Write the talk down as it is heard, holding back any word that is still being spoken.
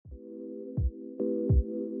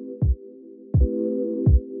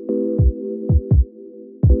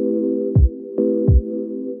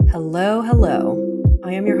Hello, hello.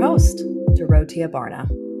 I am your host, Dorothea Barna,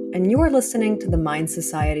 and you are listening to the Mind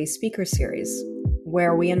Society Speaker Series,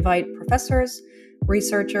 where we invite professors,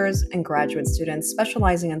 researchers, and graduate students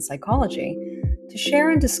specializing in psychology to share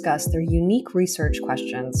and discuss their unique research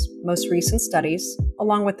questions, most recent studies,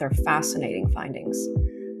 along with their fascinating findings.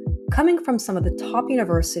 Coming from some of the top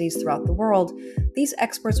universities throughout the world, these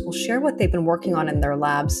experts will share what they've been working on in their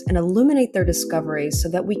labs and illuminate their discoveries so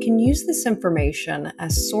that we can use this information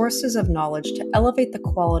as sources of knowledge to elevate the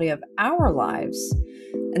quality of our lives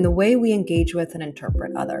and the way we engage with and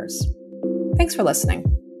interpret others. Thanks for listening.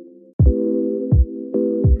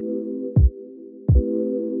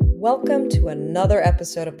 Welcome to another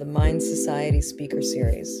episode of the Mind Society Speaker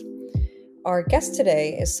Series. Our guest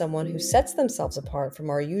today is someone who sets themselves apart from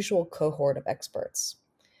our usual cohort of experts.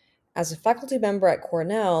 As a faculty member at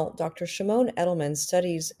Cornell, Dr. Shimon Edelman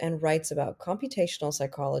studies and writes about computational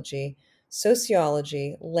psychology,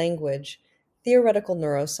 sociology, language, theoretical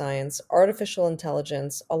neuroscience, artificial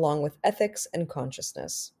intelligence, along with ethics and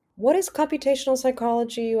consciousness. What is computational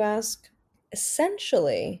psychology, you ask?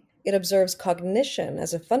 Essentially, it observes cognition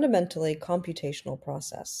as a fundamentally computational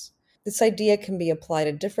process. This idea can be applied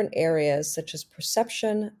in different areas such as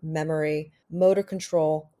perception, memory, motor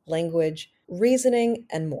control, language, reasoning,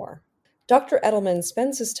 and more. Dr. Edelman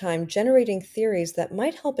spends his time generating theories that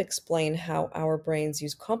might help explain how our brains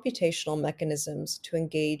use computational mechanisms to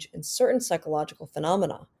engage in certain psychological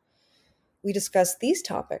phenomena. We discuss these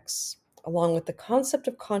topics, along with the concept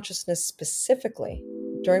of consciousness specifically,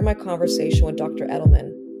 during my conversation with Dr.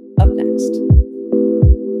 Edelman, up next.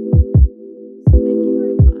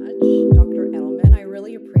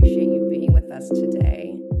 Appreciate you being with us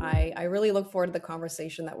today. I really look forward to the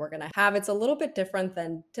conversation that we're going to have. It's a little bit different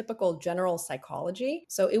than typical general psychology,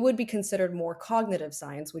 so it would be considered more cognitive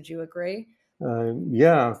science. Would you agree?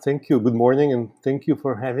 Yeah, thank you. Good morning, and thank you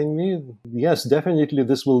for having me. Yes, definitely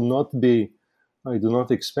this will not be, I do not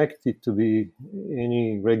expect it to be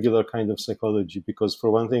any regular kind of psychology, because for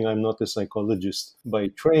one thing, I'm not a psychologist by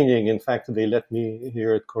training. In fact, they let me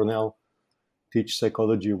here at Cornell teach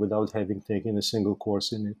psychology without having taken a single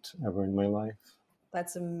course in it ever in my life.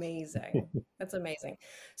 That's amazing. That's amazing.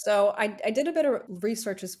 So I did a bit of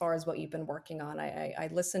research as far as what you've been working on. I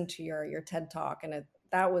listened to your TED Talk, and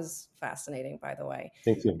that was fascinating, by the way.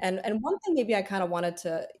 Thank you. And one thing maybe I kind of wanted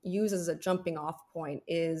to use as a jumping off point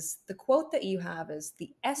is the quote that you have is,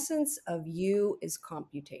 "The essence of you is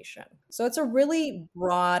computation." So it's a really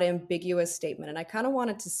broad, ambiguous statement. And I kind of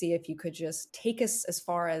wanted to see if you could just take us as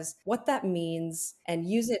far as what that means and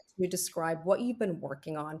use it to describe what you've been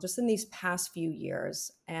working on just in these past few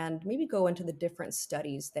years, and maybe go into the different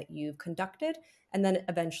studies that you've conducted and then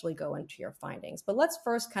eventually go into your findings. But let's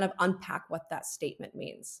first kind of unpack what that statement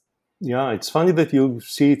means. Yeah, it's funny that you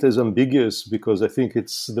see it as ambiguous, because I think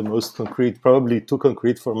it's the most concrete, probably too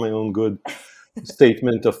concrete for my own good,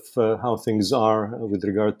 statement of how things are with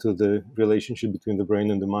regard to the relationship between the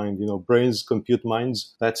brain and the mind. You know, brains compute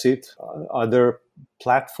minds, that's it. Other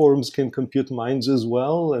platforms can compute minds as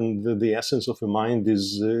well, and the essence of a mind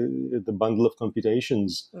is the bundle of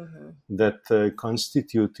computations that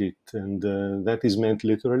constitute it, and that is meant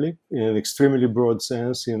literally in an extremely broad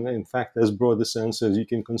sense, in fact as broad a sense as you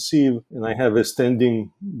can conceive. And I have a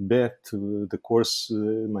standing bet. The course,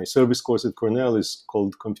 my service course at Cornell, is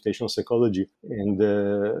called Computational Psychology, and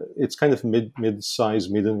it's kind of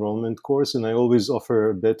mid-size, mid-enrollment course, and I always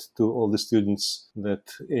offer a bet to all the students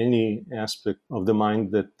that any aspect of the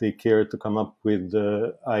mind that they care to come up with,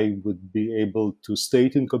 I would be able to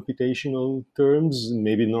state in computational terms,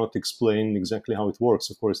 maybe not explain exactly how it works,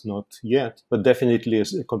 of course not yet, but definitely a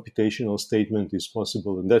computational statement is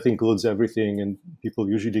possible, and that includes everything. And people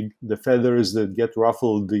usually, the feathers that get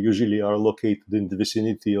ruffled, they usually are located in the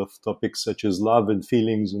vicinity of topics such as love and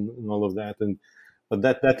feelings and all of that, but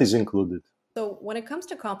that is included. So when it comes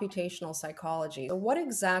to computational psychology, what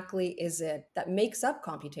exactly is it that makes up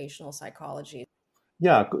computational psychology?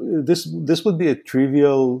 Yeah, this would be a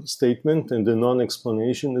trivial statement and a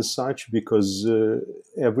non-explanation as such, because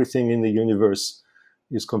everything in the universe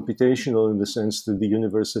is computational, in the sense that the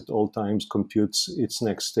universe at all times computes its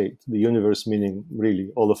next state. The universe meaning really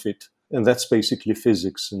all of it. And that's basically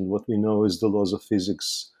physics. And what we know is the laws of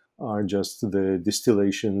physics are just the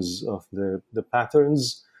distillations of the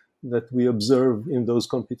patterns that we observe in those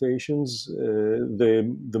computations.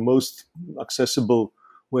 The most accessible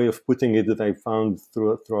way of putting it that I found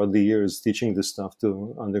throughout the years teaching this stuff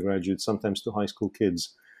to undergraduates, sometimes to high school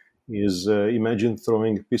kids, is imagine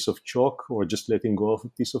throwing a piece of chalk or just letting go of a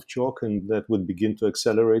piece of chalk, and that would begin to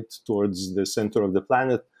accelerate towards the center of the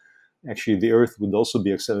planet. Actually, the Earth would also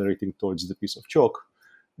be accelerating towards the piece of chalk.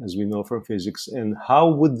 as we know from physics. And how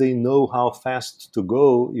would they know how fast to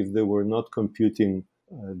go if they were not computing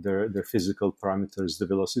their physical parameters, the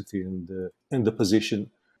velocity and the position?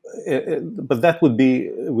 But that would be,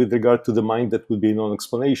 with regard to the mind, that would be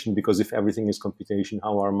non-explanation, because if everything is computation,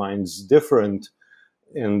 how are minds different?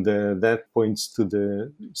 And that points to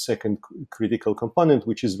the second critical component,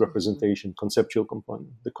 which is representation, conceptual component,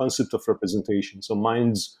 the concept of representation. So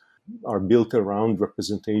minds are built around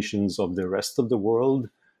representations of the rest of the world,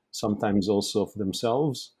 sometimes also of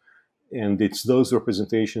themselves. And it's those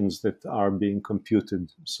representations that are being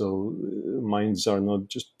computed. So minds are not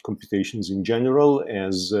just computations in general,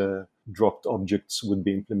 as dropped objects would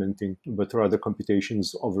be implementing, but rather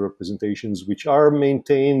computations of representations which are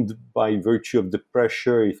maintained by virtue of the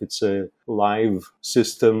pressure. If it's a live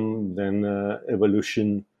system, then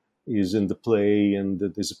evolution is in the play, and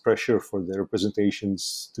there's a pressure for the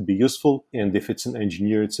representations to be useful. And if it's an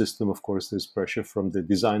engineered system, of course, there's pressure from the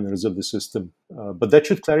designers of the system. But that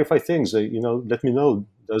should clarify things. Let me know,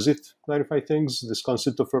 does it clarify things, this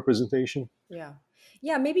concept of representation? Yeah.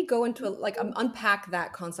 Yeah, maybe go into unpack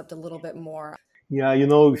that concept a little bit more. Yeah,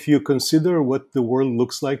 if you consider what the world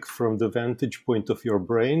looks like from the vantage point of your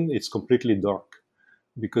brain, it's completely dark,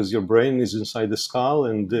 because your brain is inside the skull,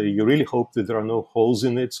 and you really hope that there are no holes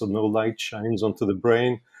in it, so no light shines onto the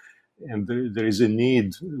brain. And there is a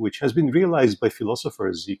need, which has been realized by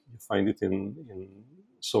philosophers. You find it in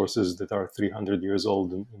sources that are 300 years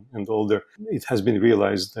old and older. It has been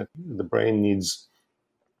realized that the brain needs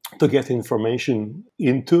to get information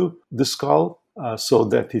into the skull so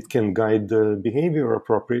that it can guide the behavior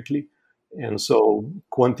appropriately. And so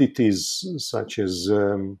quantities such as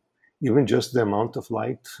even just the amount of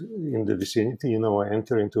light in the vicinity, I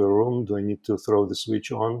enter into a room, do I need to throw the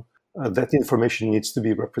switch on? That information needs to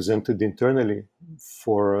be represented internally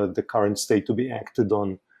for the current state to be acted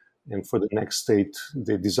on, and for the next state,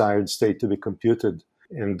 the desired state, to be computed.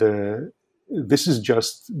 And this is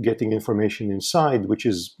just getting information inside, which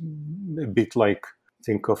is a bit like,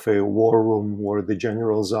 think of a war room where the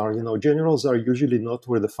generals are. Generals are usually not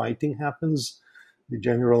where the fighting happens. The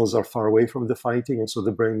generals are far away from the fighting, and so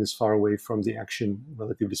the brain is far away from the action,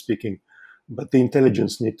 relatively speaking. But the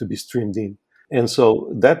intelligence need to be streamed in. And so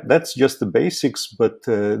that's just the basics, but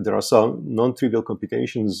there are some non-trivial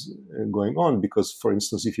computations going on, because, for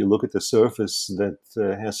instance, if you look at a surface that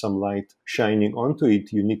has some light shining onto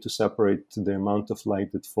it, you need to separate the amount of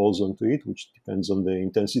light that falls onto it, which depends on the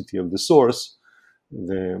intensity of the source,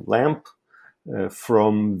 the lamp,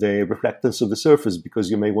 from the reflectance of the surface, because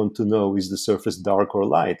you may want to know, is the surface dark or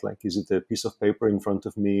light? Like, is it a piece of paper in front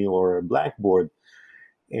of me or a blackboard?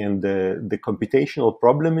 And the computational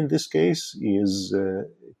problem in this case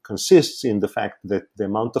consists in the fact that the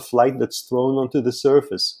amount of light that's thrown onto the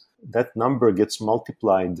surface, that number gets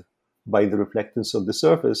multiplied by the reflectance of the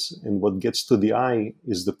surface, and what gets to the eye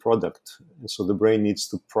is the product. And so the brain needs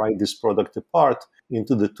to pry this product apart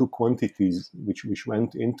into the two quantities which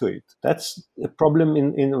went into it. That's a problem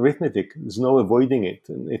in arithmetic. There's no avoiding it.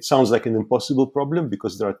 And it sounds like an impossible problem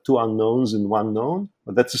because there are two unknowns and one known,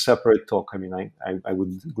 but that's a separate talk. I mean, I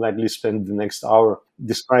would gladly spend the next hour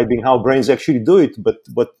describing how brains actually do it, but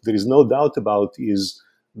what there is no doubt about is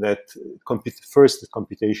that first, the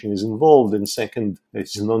computation is involved, and second,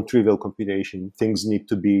 it's a non-trivial computation. Things need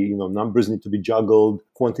to be, numbers need to be juggled,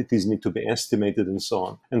 quantities need to be estimated, and so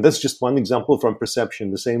on. And that's just one example from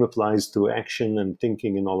perception. The same applies to action and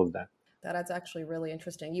thinking and all of that. That's actually really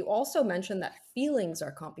interesting. You also mentioned that feelings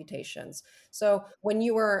are computations. So when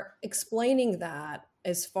you were explaining that,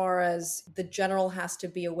 as far as the general has to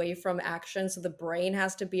be away from action, so the brain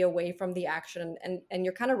has to be away from the action, and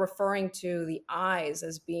you're kind of referring to the eyes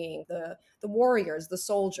as being the warriors, the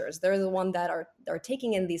soldiers. They're the one that are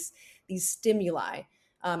taking in these stimuli.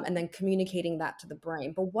 And then communicating that to the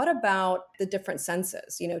brain. But what about the different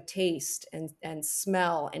senses, taste and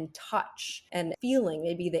smell and touch and feeling,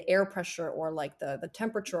 maybe the air pressure or like the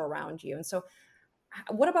temperature around you? And so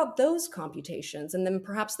what about those computations? And then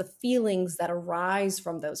perhaps the feelings that arise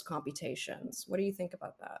from those computations? What do you think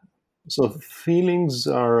about that? So feelings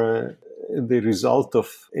are the result of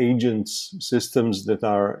agents, systems that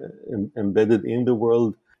are embedded in the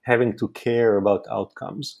world, having to care about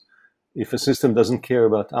outcomes. If a system doesn't care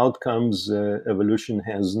about outcomes, evolution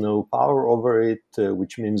has no power over it,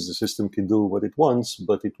 which means the system can do what it wants,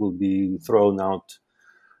 but it will be thrown out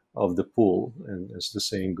of the pool, and as the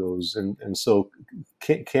saying goes. And so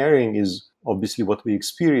caring is obviously what we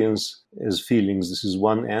experience as feelings. This is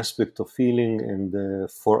one aspect of feeling,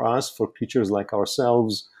 and for us, for creatures like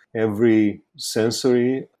ourselves, every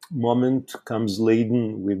sensory moment comes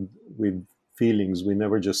laden with feelings. We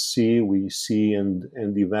never just see, we see and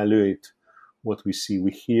evaluate what we see,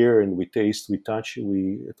 we hear, and we taste, we touch.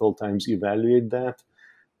 We at all times evaluate that.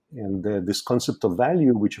 And this concept of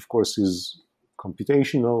value, which of course is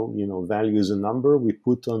computational, value is a number we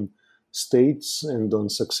put on states and on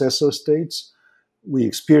successor states. We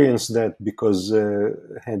experience that because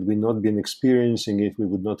had we not been experiencing it, we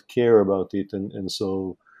would not care about it. And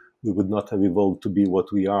so we would not have evolved to be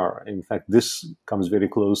what we are. In fact, this comes very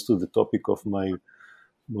close to the topic of my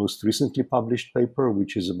most recently published paper,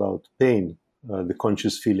 which is about pain, the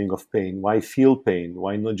conscious feeling of pain. Why feel pain?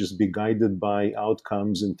 Why not just be guided by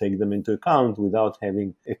outcomes and take them into account without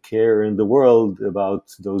having a care in the world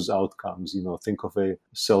about those outcomes? Think of a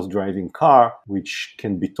self-driving car, which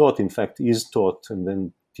can be taught, in fact, is taught, and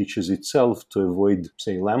then teaches itself to avoid,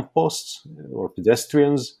 say, lampposts or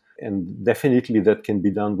pedestrians. And definitely that can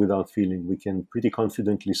be done without feeling. We can pretty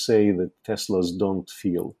confidently say that Teslas don't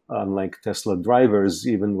feel, unlike Tesla drivers,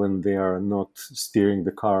 even when they are not steering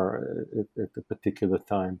the car at a particular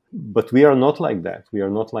time. But we are not like that. We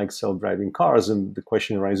are not like self-driving cars. And the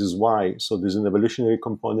question arises, why? So there's an evolutionary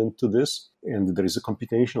component to this, and there is a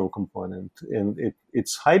computational component. And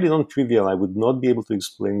it's highly non-trivial. I would not be able to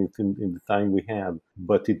explain it in the time we have.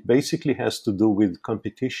 But it basically has to do with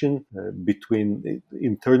competition between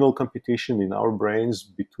internal competition in our brains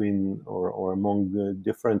between or among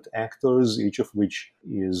different actors, each of which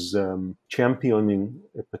is championing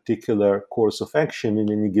a particular course of action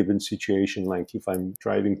in any given situation. Like if I'm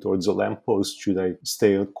driving towards a lamppost, should I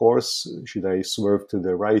stay on course? Should I swerve to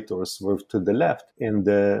the right or swerve to the left? And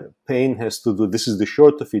the pain has to do, this is the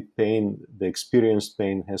short of it, pain, the experienced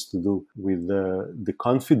pain has to do with the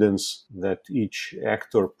confidence that each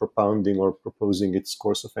actor propounding or proposing its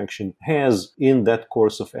course of action has in that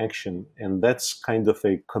course of action. And that's kind of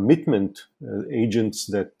a commitment. Agents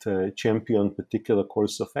that champion particular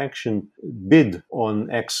course of action bid on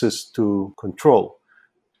access to control.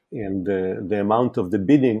 And the amount of the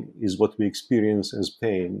bidding is what we experience as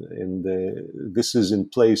pain. And this is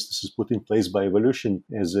put in place by evolution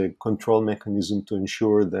as a control mechanism to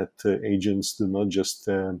ensure that agents do not just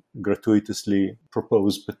gratuitously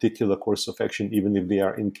propose particular course of action, even if they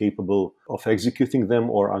are incapable of executing them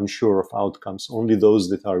or unsure of outcomes. Only those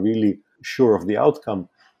that are really sure of the outcome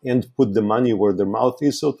and put the money where their mouth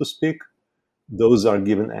is, so to speak, those are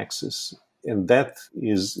given access. And that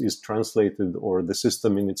is translated, or the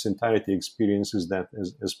system in its entirety experiences that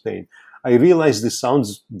as pain. I realize this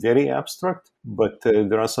sounds very abstract, but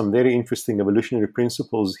there are some very interesting evolutionary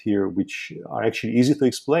principles here which are actually easy to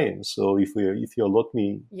explain. So if you allot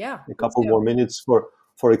me a couple more minutes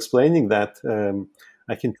for explaining that,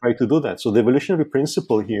 I can try to do that. So the evolutionary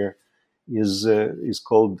principle here is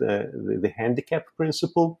called the handicap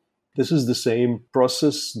principle. This is the same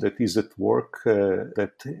process that is at work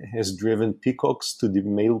that has driven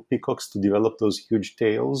male peacocks to develop those huge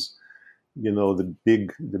tails. The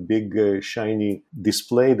big shiny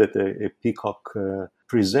display that a peacock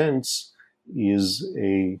presents is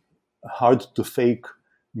a hard to fake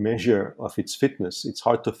measure of its fitness. It's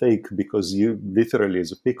hard to fake because you literally,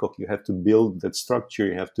 as a peacock, you have to build that structure.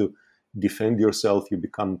 You have to defend yourself. You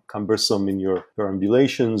become cumbersome in your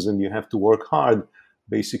perambulations, and you have to work hard,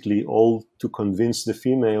 basically all to convince the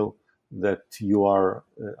female that you are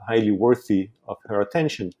highly worthy of her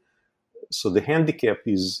attention. So the handicap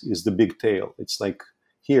is the big tail. It's like,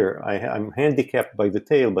 here, I'm handicapped by the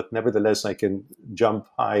tail, but nevertheless I can jump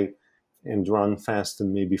high and run fast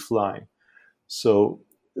and maybe fly. So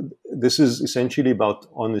this is essentially about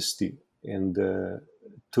honesty. And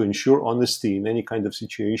to ensure honesty in any kind of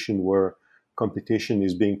situation where competition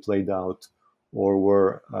is being played out, or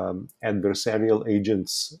where adversarial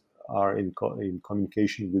agents are in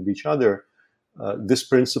communication with each other, this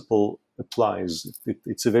principle applies.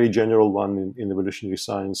 It's a very general one in evolutionary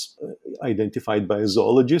science, identified by a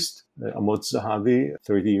zoologist, Amos Zahavi,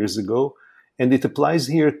 30 years ago. And it applies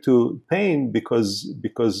here to pain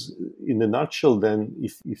because in a nutshell, then,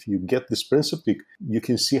 if you get this principle, you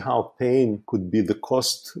can see how pain could be the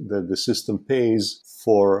cost that the system pays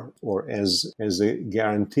for, or as a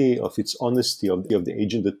guarantee of its honesty of the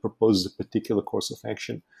agent that proposes a particular course of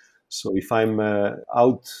action. So if I'm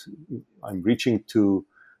reaching to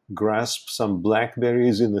grasp some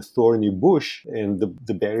blackberries in a thorny bush, and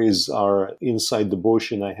the berries are inside the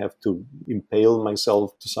bush, and I have to impale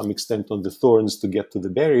myself to some extent on the thorns to get to the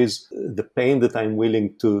berries, the pain that I'm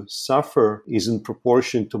willing to suffer is in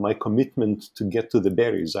proportion to my commitment to get to the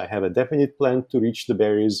berries. I have a definite plan to reach the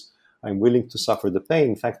berries. I'm willing to suffer the pain.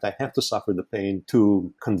 In fact, I have to suffer the pain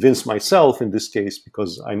to convince myself, in this case,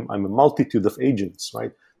 because I'm a multitude of agents,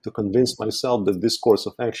 right? to convince myself that this course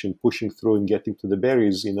of action, pushing through and getting to the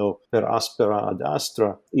berries, per aspera ad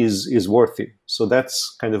astra, is worthy. So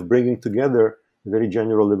that's kind of bringing together a very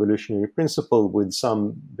general evolutionary principle with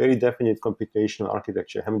some very definite computational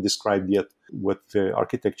architecture. I haven't described yet what the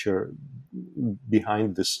architecture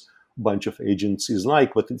behind this bunch of agents is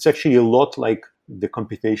like, but it's actually a lot like the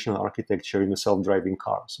computational architecture in a self-driving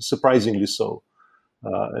car. So surprisingly so.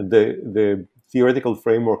 The theoretical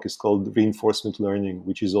framework is called reinforcement learning,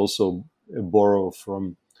 which is also a borrow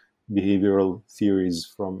from behavioral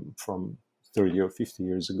theories from 30 or 50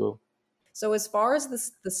 years ago. So, as far as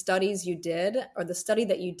the studies you did, or the study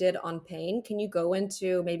that you did on pain, can you go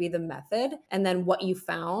into maybe the method and then what you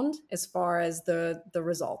found as far as the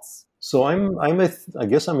results? So I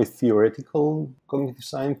guess I'm a theoretical cognitive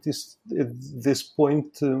scientist at this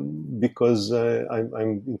point, because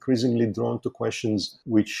I'm increasingly drawn to questions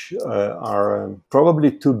which are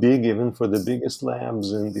probably too big even for the biggest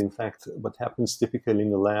labs. And in fact, what happens typically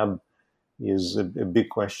in the lab is a big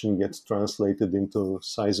question gets translated into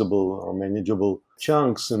sizable or manageable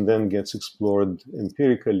chunks and then gets explored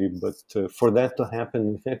empirically. But for that to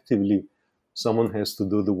happen effectively, someone has to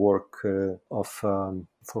do the work of,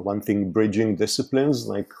 for one thing, bridging disciplines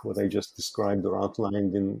like what I just described or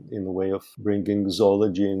outlined in a way of bringing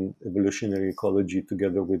zoology and evolutionary ecology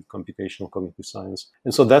together with computational cognitive science.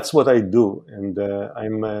 And so that's what I do. And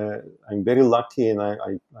I'm very lucky, and I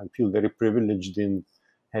feel very privileged in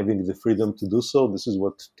having the freedom to do so. This is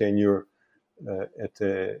what tenure at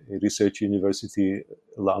a research university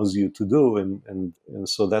allows you to do, and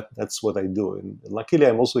so that's what I do. And luckily,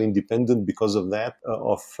 I'm also independent because of that,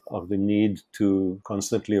 of the need to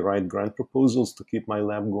constantly write grant proposals to keep my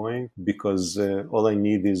lab going. Because all I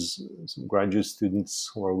need is some graduate students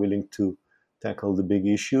who are willing to tackle the big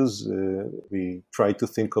issues. We try to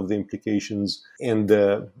think of the implications and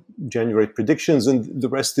generate predictions, and the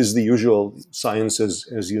rest is the usual science,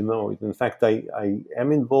 as you know. In fact, I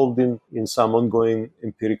am involved in some ongoing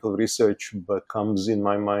empirical research, but comes in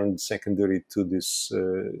my mind secondary to this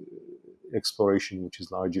exploration, which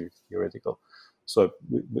is largely theoretical. So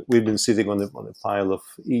we've been sitting on a pile of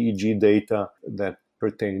EEG data that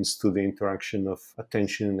pertains to the interaction of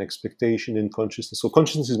attention and expectation in consciousness. So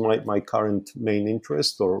consciousness is my current main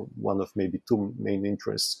interest, or one of maybe two main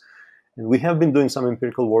interests. And we have been doing some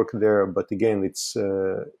empirical work there, but again, it's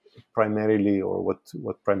primarily, or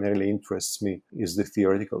what primarily interests me is the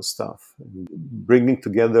theoretical stuff. And bringing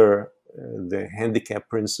together the handicap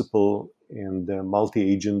principle and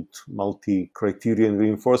multi-agent, multi-criterion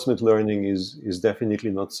reinforcement learning is definitely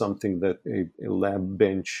not something that a lab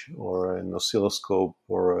bench or an oscilloscope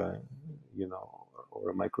or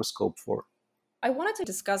a microscope for. I wanted to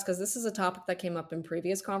discuss, because this is a topic that came up in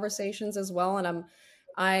previous conversations as well, and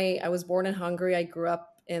I was born in Hungary. I grew up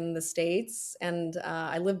in the States, and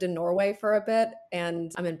I lived in Norway for a bit,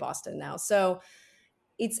 and I'm in Boston now. So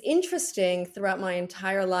it's interesting throughout my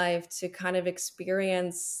entire life to kind of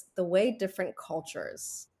experience the way different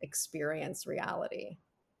cultures experience reality.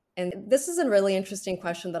 And this is a really interesting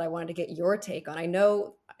question that I wanted to get your take on. I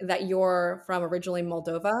know that you're from originally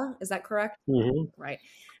Moldova. Is that correct? Mm-hmm. Right.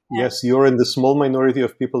 Yes, you're in the small minority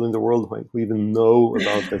of people in the world who even know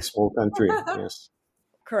about that small country. Yes.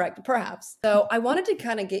 Correct, perhaps. So I wanted to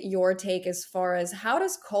kind of get your take as far as how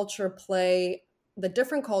does culture play, the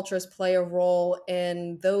different cultures play a role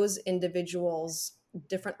in those individuals'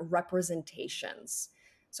 different representations.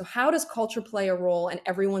 So how does culture play a role in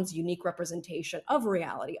everyone's unique representation of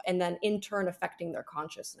reality, and then in turn affecting their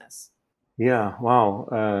consciousness? Yeah.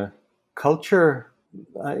 Wow. Culture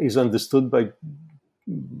is understood by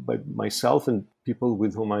myself and people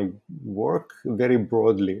with whom I work very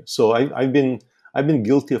broadly. So I've been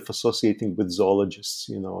guilty of associating with zoologists.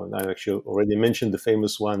 And I actually already mentioned the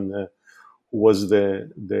famous one, who was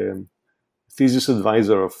the thesis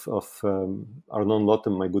advisor of Arnon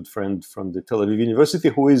Lotem, my good friend from the Tel Aviv University,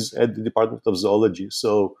 who is at the Department of Zoology.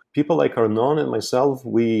 So people like Arnon and myself,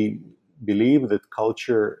 we believe that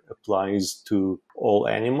culture applies to all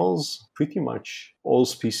animals. Pretty much all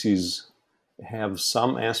species have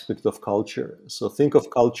some aspect of culture. So think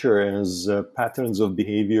of culture as patterns of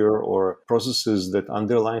behavior or processes that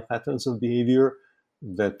underlie patterns of behavior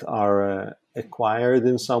that are acquired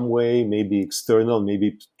in some way, maybe external,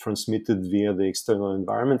 maybe transmitted via the external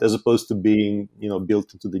environment, as opposed to being,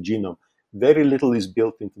 built into the genome. Very little is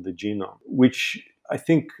built into the genome, which I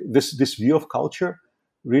think this view of culture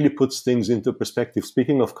really puts things into perspective.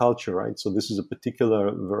 Speaking of culture, right? So this is a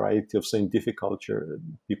particular variety of scientific culture,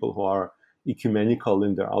 people who are ecumenical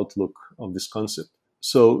in their outlook of this concept.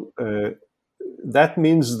 So that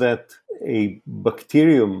means that a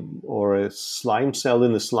bacterium or a slime cell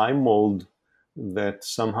in a slime mold that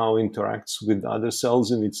somehow interacts with other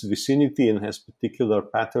cells in its vicinity and has particular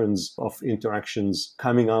patterns of interactions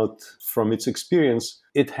coming out from its experience,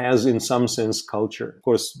 it has in some sense culture. Of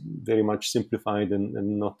course, very much simplified and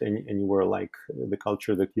not anywhere like the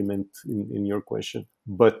culture that you meant in your question.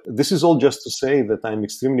 But this is all just to say that I'm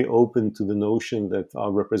extremely open to the notion that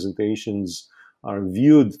our representations are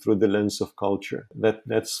viewed through the lens of culture.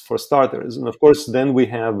 That's for starters. And of course, then we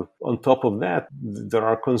have, on top of that, there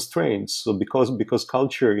are constraints. So because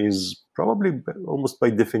culture is probably almost by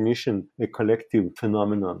definition a collective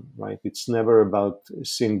phenomenon, right? It's never about a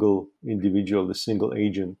single individual, a single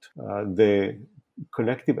agent. The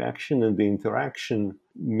collective action and the interaction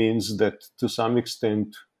means that to some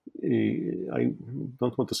extent, I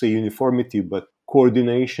don't want to say uniformity, but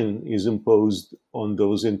coordination is imposed on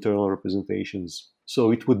those internal representations.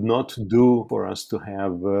 So it would not do for us to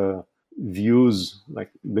have views,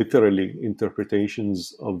 like literally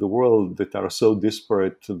interpretations of the world that are so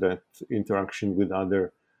disparate that interaction with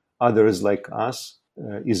others like us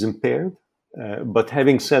is impaired. But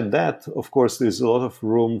having said that, of course, there's a lot of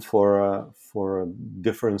room for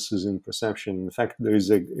differences in perception. In fact, there is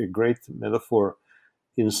a great metaphor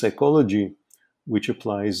in psychology which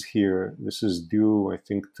applies here. This is due, I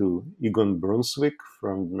think, to Egon Brunswick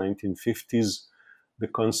from the 1950s, the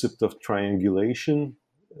concept of triangulation.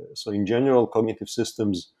 So in general, cognitive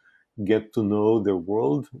systems get to know their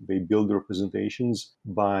world. They build representations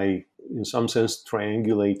by, in some sense,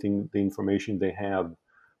 triangulating the information they have.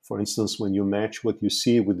 For instance, when you match what you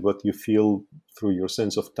see with what you feel through your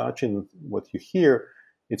sense of touch and what you hear,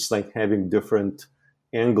 it's like having different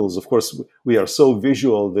angles. Of course, we are so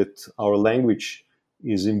visual that our language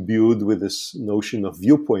is imbued with this notion of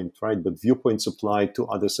viewpoint, right? But viewpoints apply to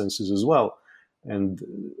other senses as well. And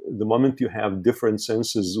the moment you have different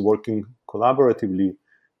senses working collaboratively,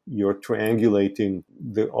 you're triangulating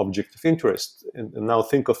the object of interest. And now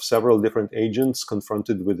think of several different agents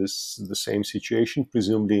confronted with the same situation,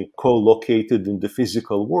 presumably co-located in the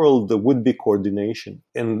physical world. There would be coordination.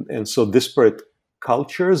 And so disparate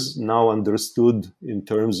cultures, now understood in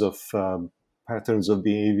terms of patterns of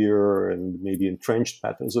behavior and maybe entrenched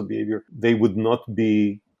patterns of behavior, they would not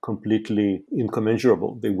be completely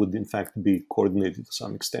incommensurable. They would, in fact, be coordinated to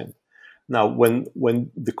some extent. Now,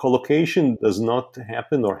 when the collocation does not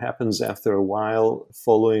happen or happens after a while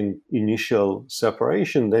following initial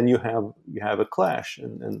separation, then you have a clash.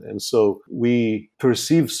 And so we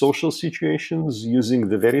perceive social situations using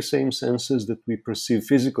the very same senses that we perceive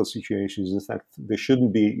physical situations. In fact, there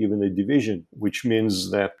shouldn't be even a division, which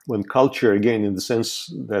means that when culture, again, in the sense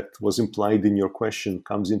that was implied in your question,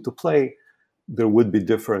 comes into play, there would be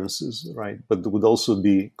differences, right? But there would also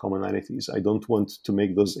be commonalities. I don't want to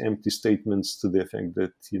make those empty statements to the effect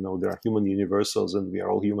that, there are human universals and we are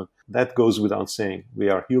all human. That goes without saying. We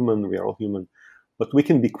are human, we are all human. But we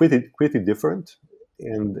can be pretty different.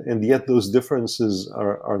 And yet those differences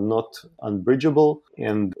are not unbridgeable.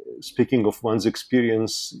 And speaking of one's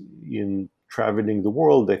experience in traveling the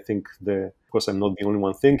world, I think of course, I'm not the only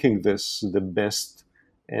one thinking this, the best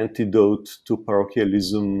antidote to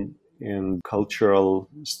parochialism and cultural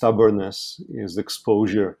stubbornness is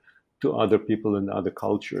exposure to other people and other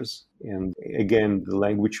cultures. And again, the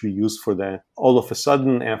language we use for that, all of a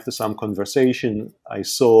sudden, after some conversation, I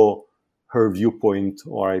saw her viewpoint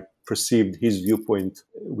or I perceived his viewpoint.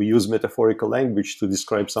 We use metaphorical language to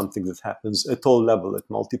describe something that happens at all levels, at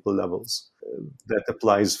multiple levels. That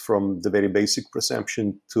applies from the very basic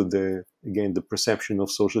perception to the perception of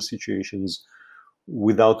social situations,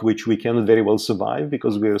 without which we cannot very well survive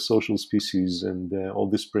because we are a social species, and all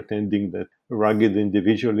this pretending that rugged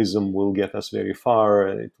individualism will get us very far,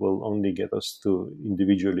 it will only get us to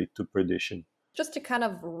individually to perdition. Just to kind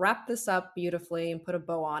of wrap this up beautifully and put a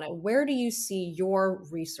bow on it, where do you see your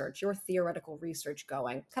research, your theoretical research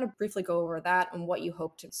going? Kind of briefly go over that and what you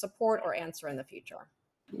hope to support or answer in the future.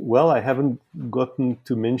 Well, I haven't gotten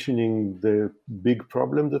to mentioning the big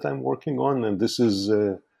problem that I'm working on, and this is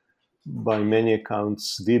by many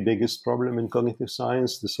accounts, the biggest problem in cognitive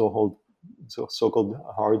science, the so-called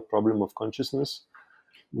hard problem of consciousness,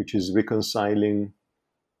 which is reconciling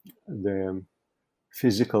the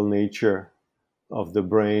physical nature of the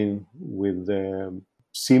brain with the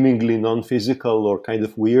seemingly non-physical or kind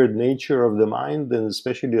of weird nature of the mind, and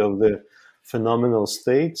especially of the phenomenal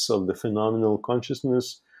states of the phenomenal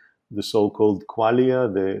consciousness, the so-called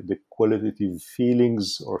qualia, the qualitative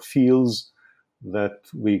feelings or feels that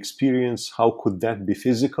we experience. How could that be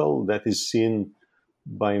physical? That is seen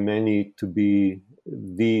by many to be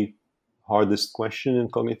the hardest question in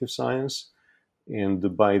cognitive science.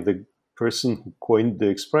 And by the person who coined the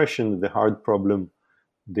expression, the hard problem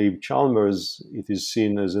Dave Chalmers, it is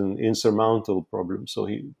seen as an insurmountable problem. So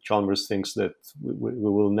Chalmers thinks that we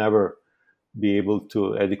will never be able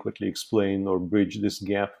to adequately explain or bridge this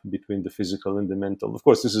gap between the physical and the mental. Of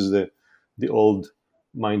course, this is the old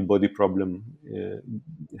mind-body problem,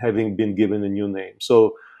 having been given a new name.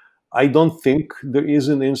 So I don't think there is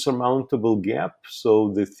an insurmountable gap.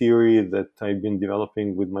 So the theory that I've been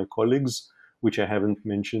developing with my colleagues, which I haven't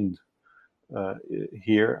mentioned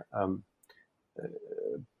here,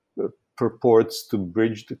 purports to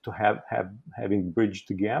having bridged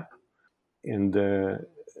the gap. And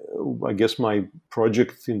I guess my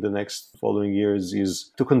project in the next following years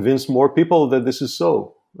is to convince more people that this is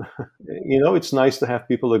so. It's nice to have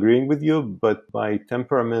people agreeing with you, but by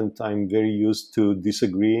temperament, I'm very used to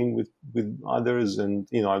disagreeing with others. And,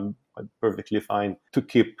 I'm perfectly fine to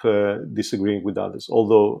keep disagreeing with others.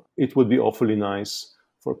 Although it would be awfully nice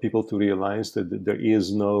for people to realize that there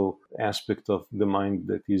is no aspect of the mind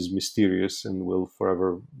that is mysterious and will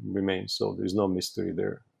forever remain. So there's no mystery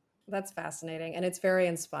there. That's fascinating, and it's very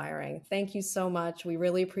inspiring. Thank you so much. We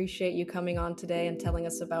really appreciate you coming on today and telling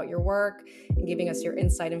us about your work and giving us your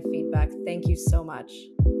insight and feedback. Thank you so much.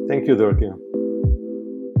 Thank you, Dorothea.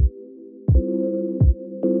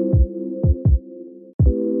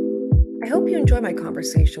 I hope you enjoy my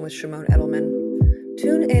conversation with Shimon Edelman.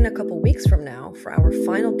 Tune in a couple weeks from now for our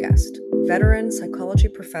final guest, veteran psychology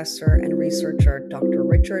professor and researcher Dr.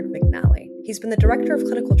 Richard McNally. He's been the director of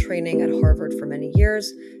clinical training at Harvard for many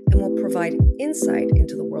years and will provide insight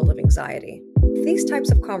into the world of anxiety. If these types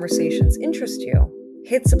of conversations interest you,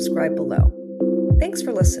 hit subscribe below. Thanks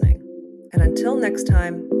for listening, and until next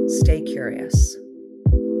time, stay curious.